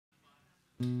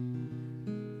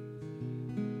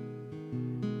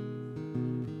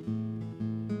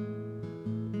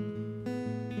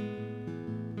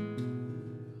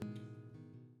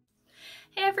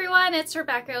Hey everyone, it's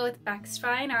Rebecca with Bexx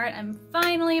Fine Art. I'm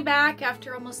finally back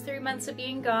after almost 3 months of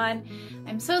being gone.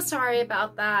 I'm so sorry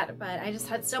about that, but I just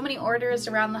had so many orders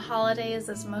around the holidays,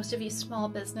 as most of you small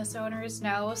business owners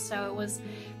know, so it was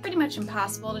pretty much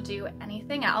impossible to do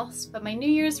anything else. But my New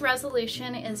Year's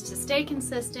resolution is to stay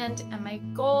consistent, and my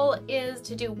goal is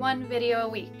to do 1 video a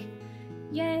week.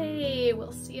 Yay!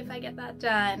 We'll see if I get that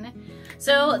done.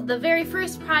 So the very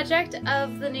first project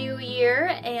of the new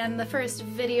year and the first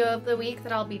video of the week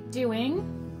that I'll be doing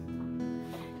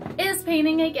is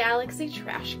painting a galaxy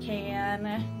trash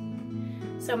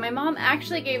can. So my mom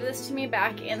actually gave this to me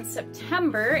back in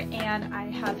September, and I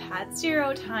have had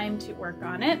 0 time to work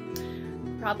on it.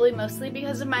 Probably mostly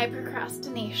because of my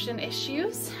procrastination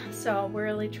issues. So we're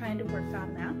really trying to work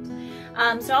on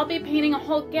that. So I'll be painting a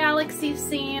whole galaxy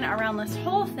scene around this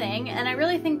whole thing, and I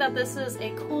really think that this is a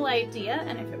cool idea,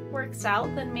 and if it works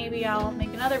out, then maybe I'll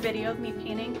make another video of me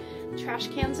painting trash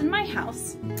cans in my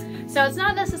house. So it's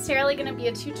not necessarily going to be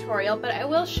a tutorial, but I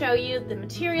will show you the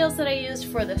materials that I used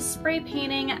for the spray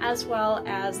painting, as well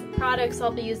as the products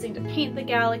I'll be using to paint the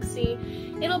galaxy.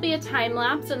 It'll be a time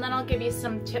lapse, and then I'll give you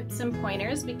some tips and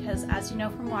pointers, because as you know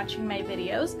from watching my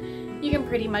videos, you can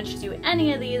pretty much do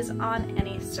any of these on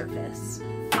any surface.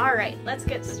 Alright, let's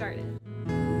get started.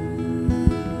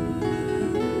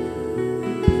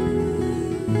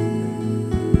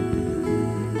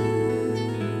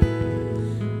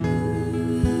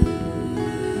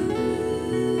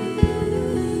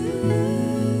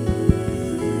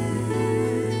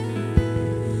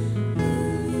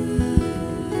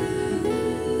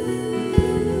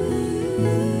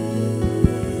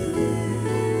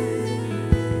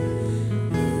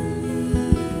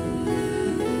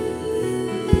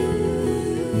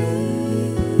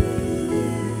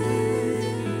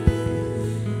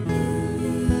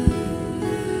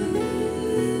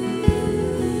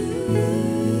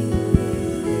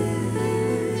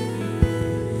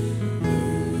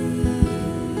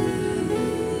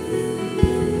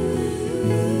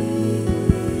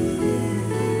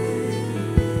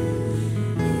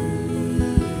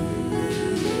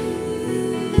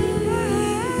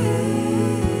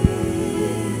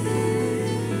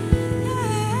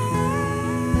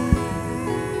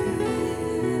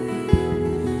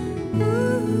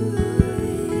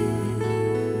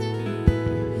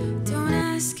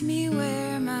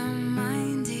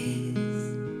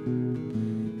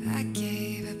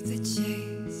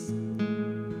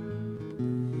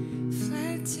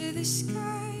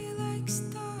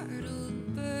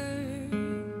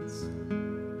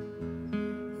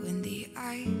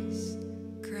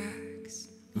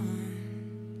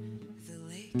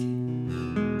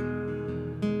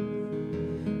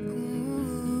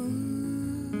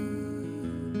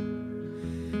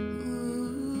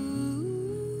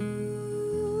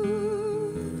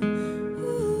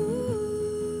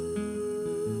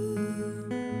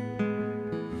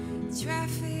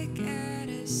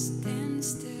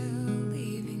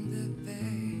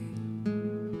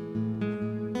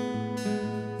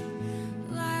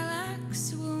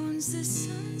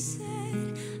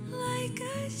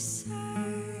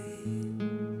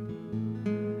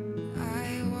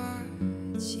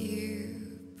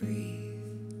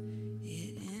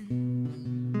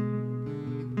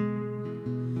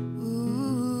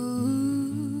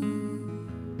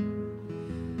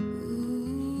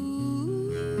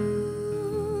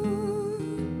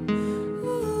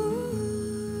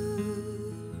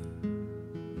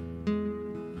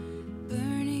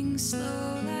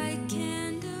 Slow like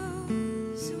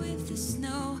candles with the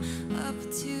snow up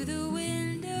to the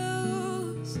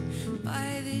windows.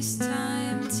 By this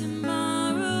time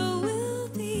tomorrow we'll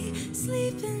be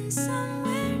sleeping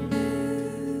somewhere new.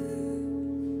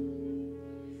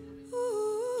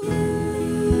 Ooh.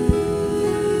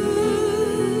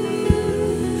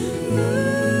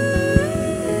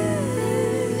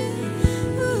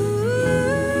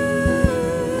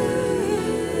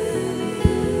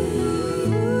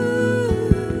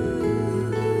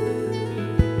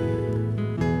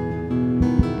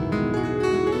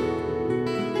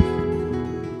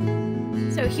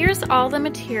 So here's all the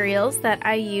materials that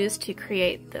I used to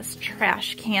create this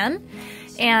trash can,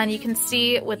 and you can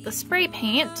see with the spray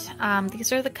paint,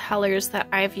 these are the colors that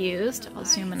I've used. I'll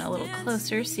zoom in a little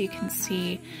closer so you can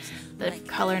see the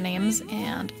color names,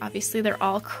 and obviously they're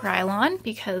all Krylon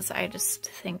because I just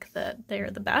think that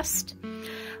they're the best.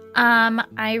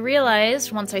 I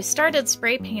realized once I started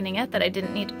spray painting it that I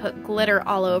didn't need to put glitter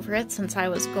all over it since I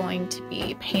was going to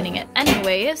be painting it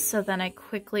anyways, so then I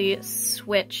quickly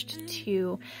switched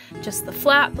to just the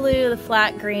flat blue, the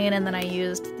flat green, and then I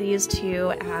used these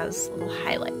two as little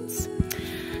highlights.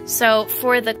 So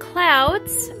for the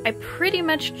clouds, I pretty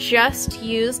much just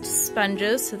used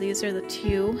sponges, so these are the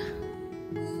two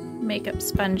makeup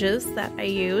sponges that I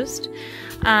used.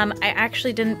 I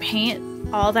actually didn't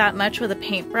paint all that much with a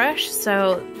paintbrush,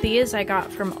 so these I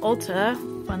got from Ulta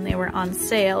when they were on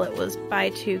sale. It was buy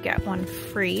two get one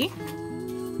free.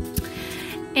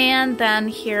 And then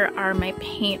here are my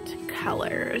paint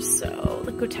colors. So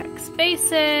Liquitex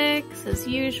Basics as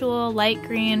usual, light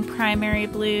green, primary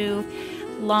blue,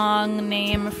 long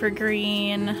name for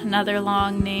green, another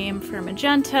long name for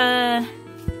magenta,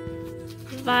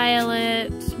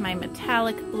 violet, my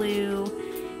metallic blue,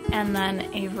 and then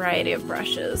a variety of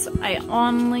brushes. I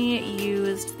only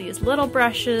used these little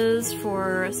brushes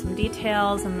for some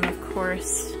details, and then of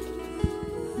course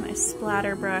my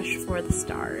splatter brush for the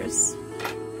stars.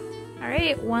 All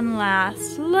right, one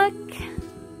last look.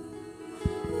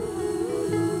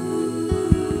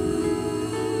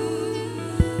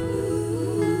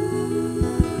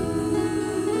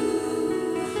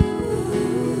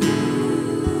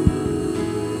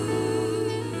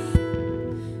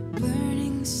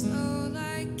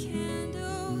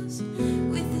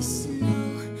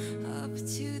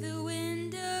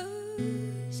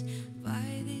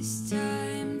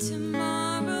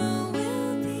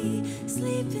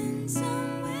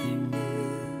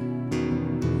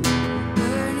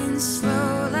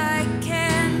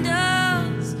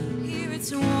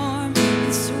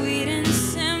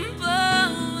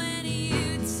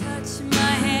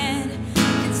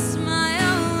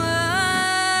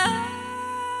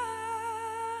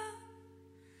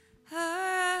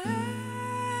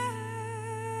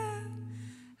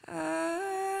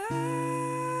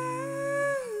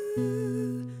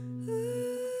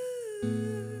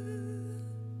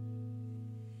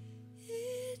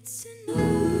 It's enough.